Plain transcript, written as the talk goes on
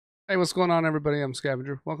Hey, what's going on, everybody? I'm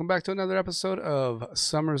Scavenger. Welcome back to another episode of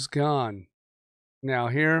Summer's Gone. Now,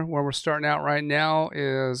 here, where we're starting out right now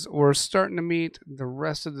is we're starting to meet the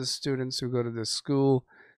rest of the students who go to this school.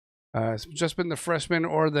 It's just been the freshmen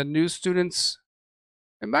or the new students.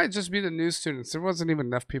 It might just be the new students. There wasn't even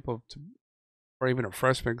enough people to, or even a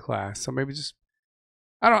freshman class. So maybe just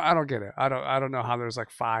I don't get it. I don't know how there's like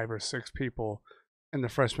 5 or 6 people in the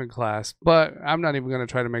freshman class, but I'm not even going to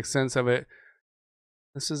try to make sense of it.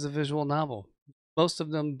 This is a visual novel. Most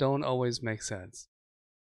of them don't always make sense.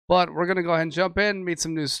 But we're going to go ahead and jump in, meet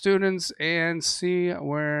some new students, and see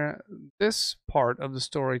where this part of the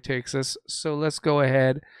story takes us. So let's go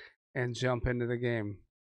ahead and jump into the game.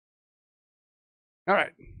 All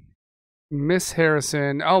right. Miss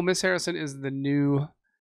Harrison. Oh, Miss Harrison is the new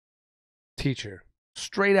teacher.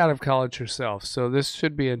 Straight out of college herself. So this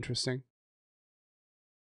should be interesting.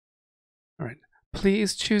 All right.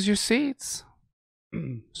 Please choose your seats.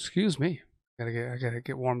 Excuse me. I gotta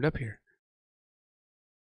get warmed up here.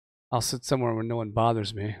 I'll sit somewhere where no one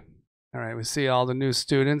bothers me. All right, we see all the new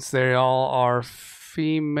students. They all are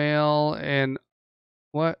female. And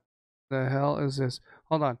what the hell is this?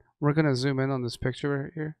 Hold on. We're gonna zoom in on this picture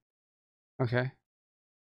right here. Okay.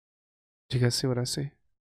 Do you guys see what I see?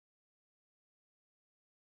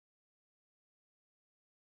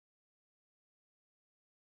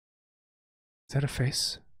 Is that a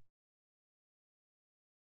face?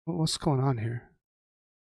 What's going on here?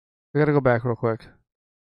 We gotta go back real quick.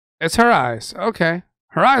 It's her eyes. Okay,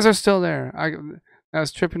 her eyes are still there. That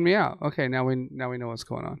was tripping me out. Okay, now we know what's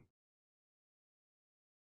going on.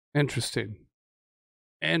 Interesting.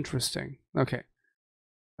 Interesting. Okay.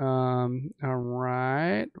 All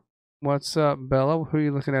right. What's up, Bella? Who are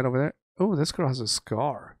you looking at over there? Oh, this girl has a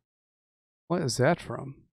scar. What is that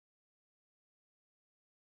from?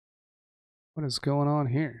 What is going on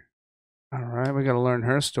here? All right, we got to learn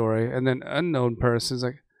her story. And then unknown person's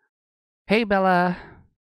like, "Hey, Bella."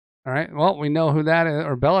 All right, well, we know who that is,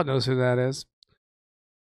 or Bella knows who that is.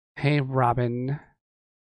 "Hey, Robin."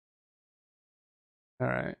 All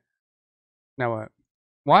right. Now what?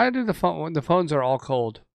 Why do the phones are all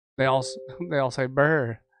cold? They all say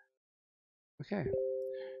 "brr." Okay.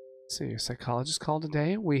 Let's see, your psychologist called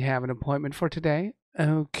today. We have an appointment for today.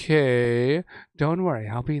 Okay. Don't worry,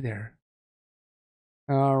 I'll be there.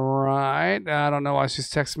 All right. I don't know why she's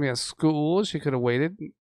texting me at school. She could have waited.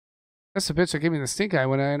 That's the bitch that gave me the stink eye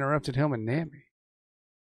when I interrupted him and Nammy.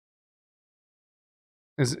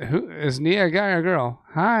 Is Nia a guy or a girl?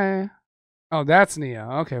 Hi. Oh, that's Nia.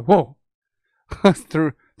 Okay. Whoa.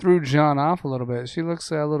 threw John off a little bit. She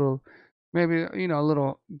looks a little, maybe a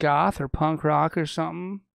little goth or punk rock or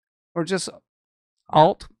something, or just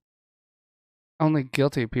alt. Only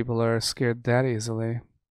guilty people are scared that easily.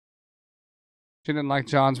 She didn't like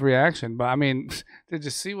John's reaction, but I mean, did you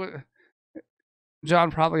see what? John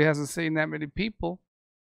probably hasn't seen that many people.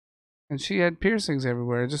 And she had piercings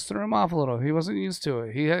everywhere. It just threw him off a little. He wasn't used to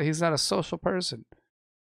it. He's not a social person.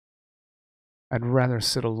 I'd rather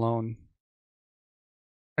sit alone.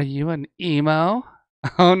 Are you an emo?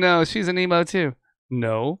 Oh no, she's an emo too.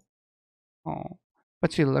 No. Oh,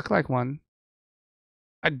 but you look like one.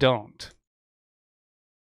 I don't.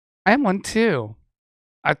 I am one too.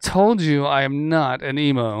 I told you I am not an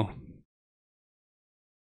emo.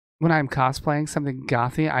 When I'm cosplaying something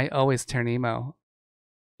gothy, I always turn emo.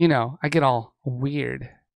 I get all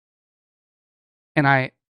weird. And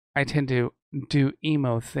I tend to do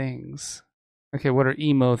emo things. Okay, what are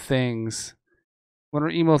emo things? What are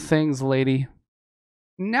emo things, lady?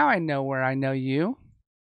 Now I know where I know you.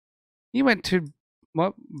 You went to,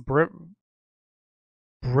 what,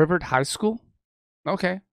 Bribbert High School?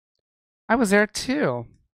 Okay. I was there too.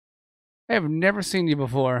 I have never seen you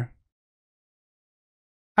before.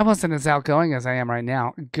 I wasn't as outgoing as I am right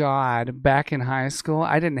now. God, back in high school,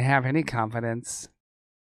 I didn't have any confidence.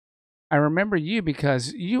 I remember you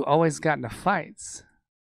because you always got into fights.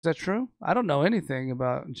 Is that true? I don't know anything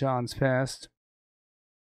about John's past.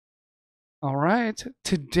 All right,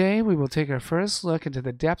 today we will take our first look into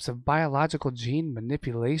the depths of biological gene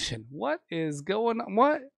manipulation. What is going on?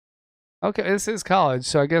 What? Okay, this is college,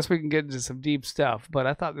 so I guess we can get into some deep stuff, but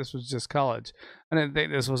I thought this was just college. I didn't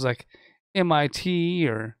think this was like MIT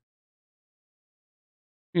or,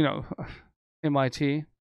 MIT.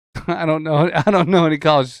 I don't know. I don't know any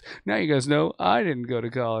college. Now you guys know I didn't go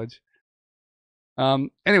to college.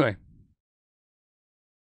 Anyway.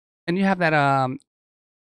 And you have that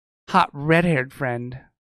hot red-haired friend.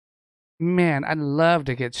 Man, I'd love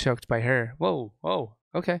to get choked by her. Whoa, whoa,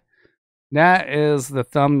 okay. That is the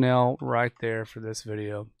thumbnail right there for this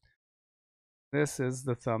video. This is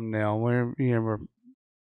the thumbnail.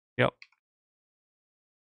 Yep.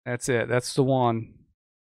 That's it. That's the one.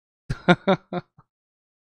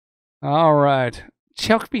 All right.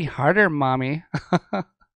 Choke me harder, mommy.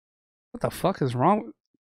 What the fuck is wrong with...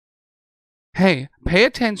 Hey, pay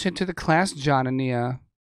attention to the class, John and Nia.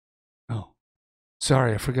 Oh,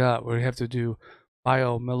 sorry, I forgot. We have to do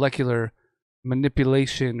biomolecular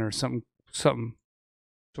manipulation or some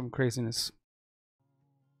craziness.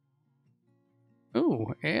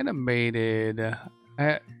 Ooh, animated.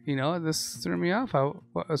 You know, this threw me off.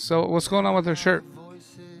 So, what's going on with her shirt?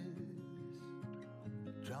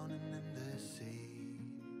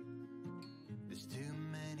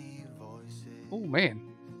 Oh man,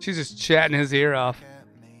 she's just chatting his ear off.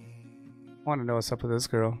 I want to know what's up with this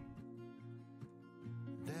girl.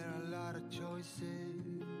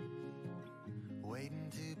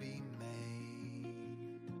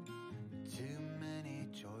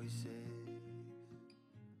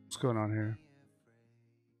 What's going on here?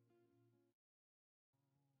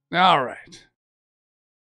 All right.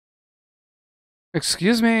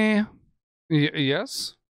 Excuse me.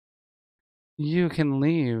 Yes? You can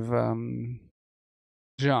leave,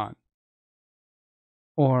 John.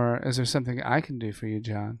 Or is there something I can do for you,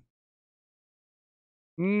 John?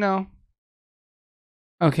 No.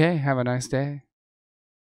 Okay, have a nice day.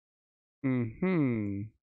 Mm-hmm.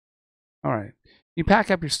 All right. You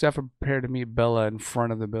pack up your stuff and prepare to meet Bella in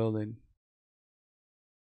front of the building.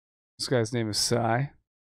 This guy's name is Sai.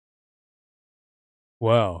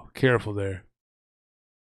 Wow, careful there.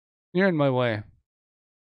 You're in my way.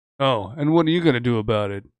 Oh, and what are you going to do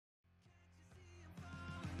about it?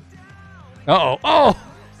 Uh-oh. Oh!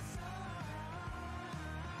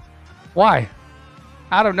 Why?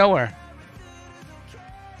 Out of nowhere.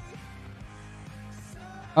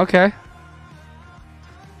 Okay.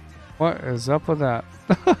 What is up with that?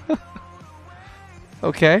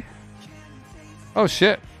 Okay. Oh,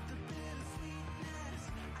 shit.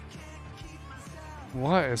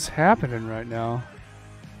 What is happening right now?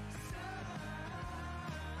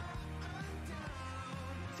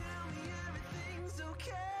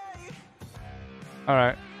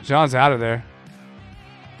 Alright, John's out of there.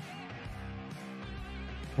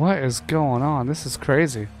 What is going on? This is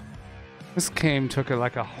crazy. This game took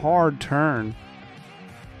like a hard turn.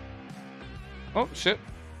 Oh, shit.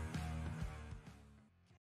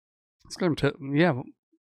 This game took, yeah,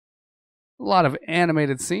 a lot of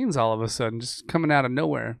animated scenes all of a sudden, just coming out of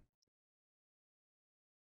nowhere.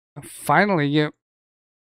 Finally, you...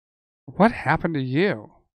 What happened to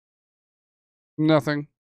you? Nothing.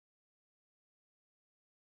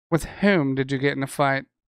 With whom did you get in a fight?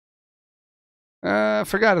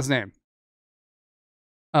 Forgot his name.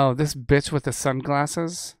 Oh, this bitch with the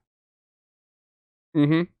sunglasses?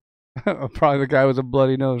 Mm-hmm. Probably the guy with the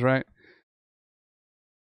bloody nose, right?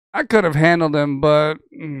 I could have handled him, but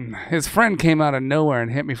his friend came out of nowhere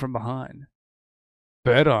and hit me from behind.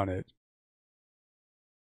 Bet on it.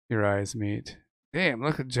 Your eyes meet. Damn,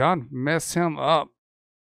 look at John. Messed him up.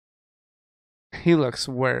 He looks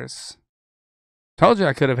worse. Told you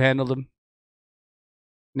I could have handled him.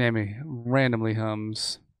 Nami randomly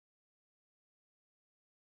hums.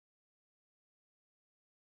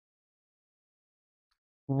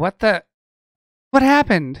 What the? What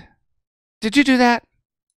happened? Did you do that?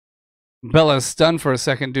 Bella's stunned for a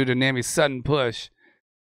second due to Nami's sudden push.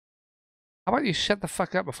 How about you shut the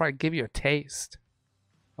fuck up before I give you a taste?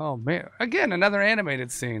 Oh man, again, another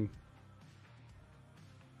animated scene.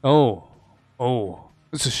 Oh,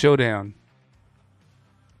 it's a showdown.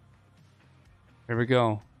 Here we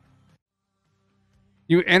go.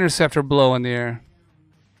 You intercept her blow in the air.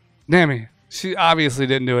 Nami, she obviously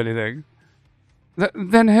didn't do anything.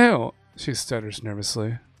 Then who? She stutters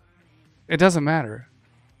nervously. It doesn't matter.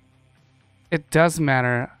 It does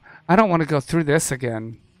matter. I don't want to go through this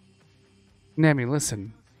again. Nami,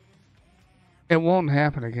 listen. It won't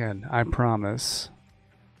happen again, I promise.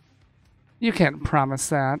 You can't promise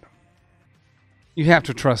that. You have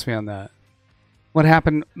to trust me on that. What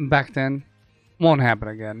happened back then won't happen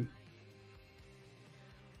again.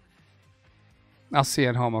 I'll see you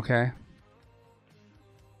at home, okay?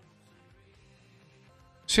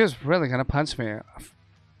 She was really gonna punch me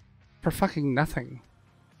for fucking nothing.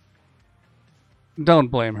 Don't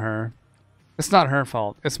blame her. It's not her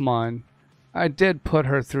fault. It's mine. I did put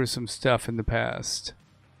her through some stuff in the past.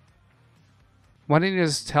 Why didn't you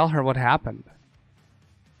just tell her what happened?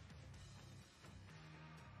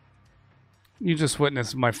 You just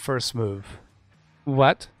witnessed my first move.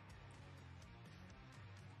 What?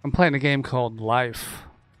 I'm playing a game called Life.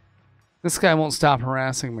 This guy won't stop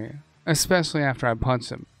harassing me, especially after I punch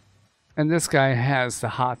him. And this guy has the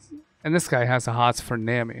hots for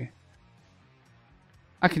Nami.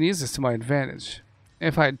 I can use this to my advantage.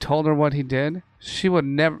 if I told her what he did, she would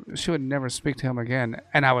never speak to him again,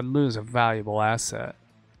 and I would lose a valuable asset.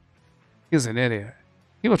 He's an idiot.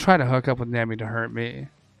 He will try to hook up with Nami to hurt me.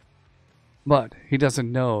 But he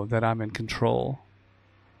doesn't know that I'm in control.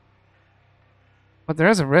 But there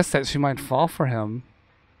is a risk that she might fall for him.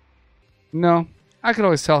 No, I could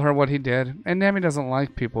always tell her what he did, and Nami doesn't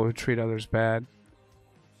like people who treat others bad.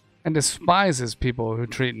 And despises people who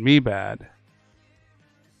treat me bad.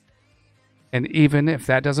 And even if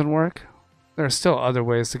that doesn't work, there are still other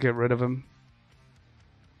ways to get rid of him.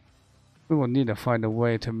 We will need to find a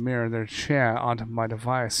way to mirror their chat onto my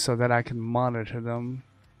device so that I can monitor them.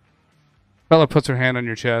 Bella puts her hand on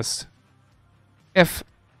your chest. If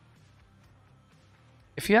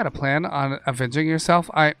you had a plan on avenging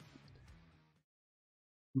yourself,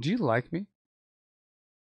 Do you like me?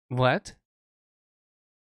 What?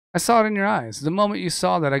 I saw it in your eyes. The moment you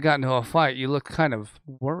saw that I got into a fight, you looked kind of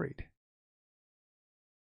worried.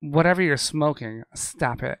 Whatever you're smoking,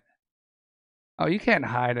 stop it. Oh, you can't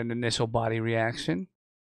hide an initial body reaction.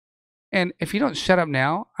 And if you don't shut up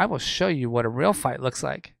now, I will show you what a real fight looks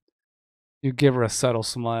like. You give her a subtle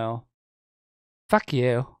smile. Fuck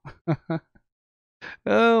you.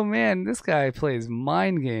 Oh man, this guy plays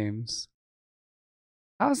mind games.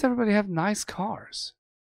 How does everybody have nice cars?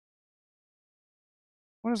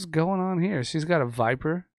 What is going on here? She's got a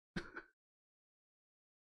Viper.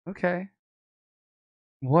 Okay.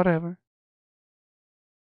 Whatever.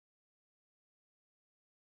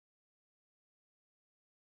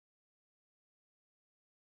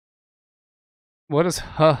 What does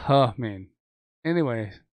ha ha mean?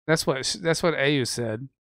 Anyway, that's what AU said.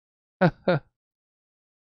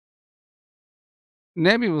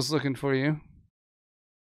 Nemi was looking for you.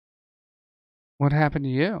 What happened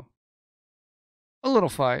to you? A little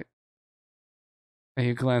fight.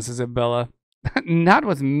 AU glances at Bella. Not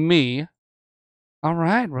with me. All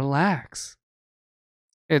right, relax.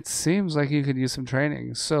 It seems like you could use some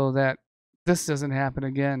training so that this doesn't happen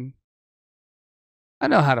again. I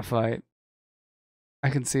know how to fight. I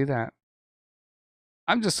can see that.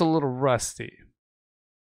 I'm just a little rusty.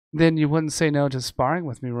 Then you wouldn't say no to sparring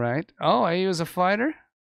with me, right? Oh, AU is a fighter?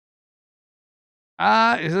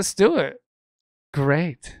 Let's do it.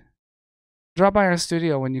 Great. Drop by our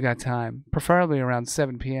studio when you got time, preferably around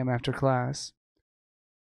 7 p.m. after class.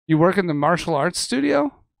 You work in the martial arts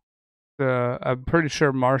studio? I'm pretty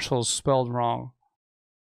sure martial's spelled wrong.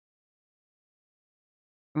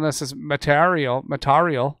 Unless it's material.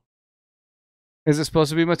 Is it supposed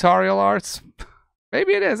to be material arts?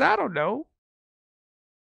 Maybe it is. I don't know.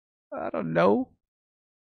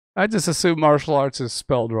 I just assume martial arts is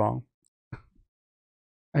spelled wrong.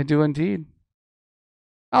 I do indeed.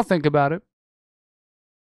 I'll think about it.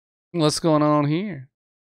 What's going on here?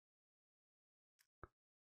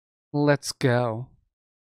 Let's go.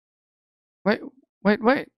 Wait.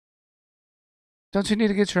 Don't you need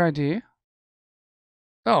to get your ID?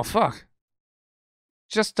 Oh, fuck.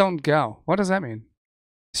 Just don't go. What does that mean?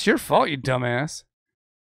 It's your fault, you dumbass.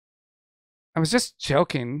 I was just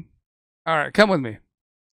joking. Alright, come with me.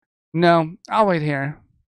 No, I'll wait here.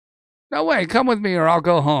 No way, come with me or I'll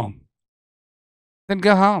go home. Then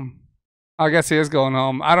go home. I guess he is going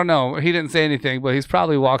home. I don't know. He didn't say anything, but he's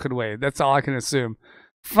probably walking away. That's all I can assume.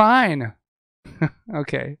 Fine.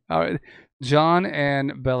 Okay. All right. John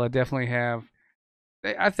and Bella definitely have...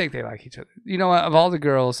 I think they like each other. You know what? Of all the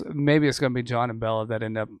girls, maybe it's going to be John and Bella that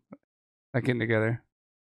end up getting together.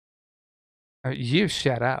 You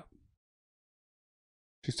shut up.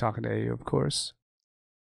 She's talking to AU, of course.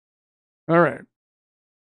 All right.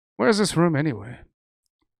 Where's this room anyway?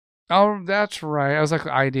 Oh, that's right. I was like,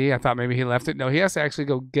 ID. I thought maybe he left it. No, he has to actually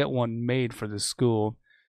go get one made for the school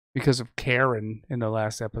because of Karen in the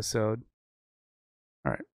last episode.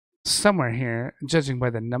 All right. Somewhere here, judging by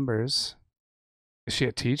the numbers. Is she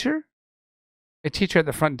a teacher? A teacher at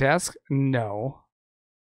the front desk? No.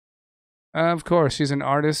 Of course, she's an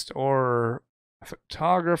artist or a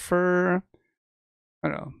photographer. I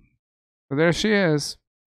don't know. But there she is.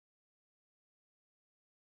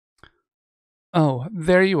 Oh,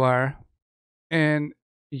 there you are. And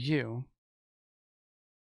you.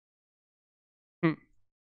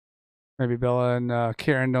 Maybe Bella and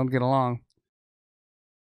Karen don't get along.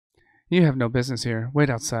 You have no business here. Wait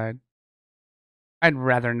outside. I'd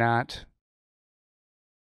rather not.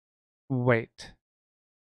 Wait.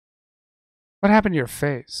 What happened to your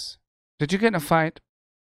face? Did you get in a fight?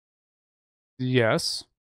 Yes.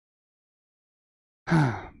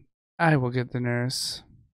 I will get the nurse.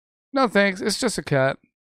 No thanks, it's just a cut.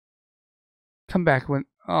 Come back when...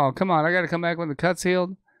 Oh, come on, I gotta come back when the cut's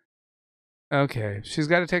healed? Okay, she's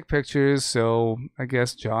gotta take pictures, so I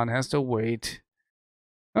guess John has to wait.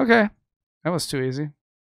 Okay. That was too easy.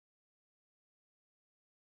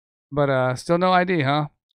 But still no ID, huh?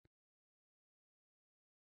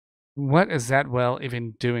 What is that well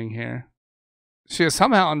even doing here? She is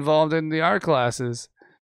somehow involved in the art classes.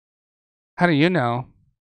 How do you know?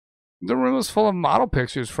 The room was full of model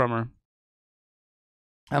pictures from her.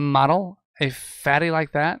 A model? A fatty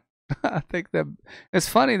like that? I think that it's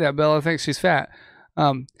funny that Bella thinks she's fat.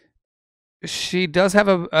 She does have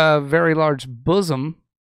a very large bosom,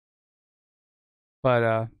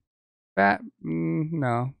 but fat?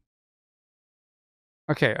 No.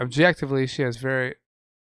 Okay, objectively, she has very.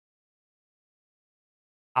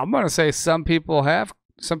 I'm gonna say some people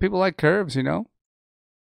like curves. You know,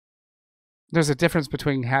 there's a difference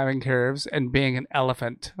between having curves and being an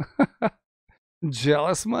elephant.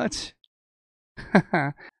 Jealous much?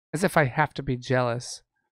 As if I have to be jealous.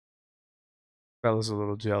 Bella's a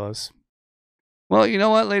little jealous. Well, you know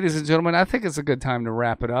what, ladies and gentlemen, I think it's a good time to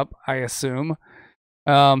wrap it up, I assume.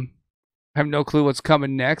 I have no clue what's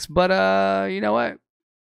coming next, but you know what?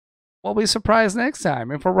 We'll be surprised next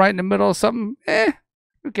time. If we're right in the middle of something,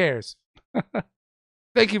 who cares?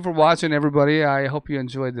 Thank you for watching, everybody. I hope you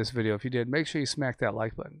enjoyed this video. If you did, make sure you smack that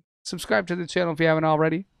like button. Subscribe to the channel if you haven't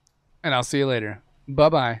already, and I'll see you later.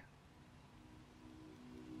 Bye-bye.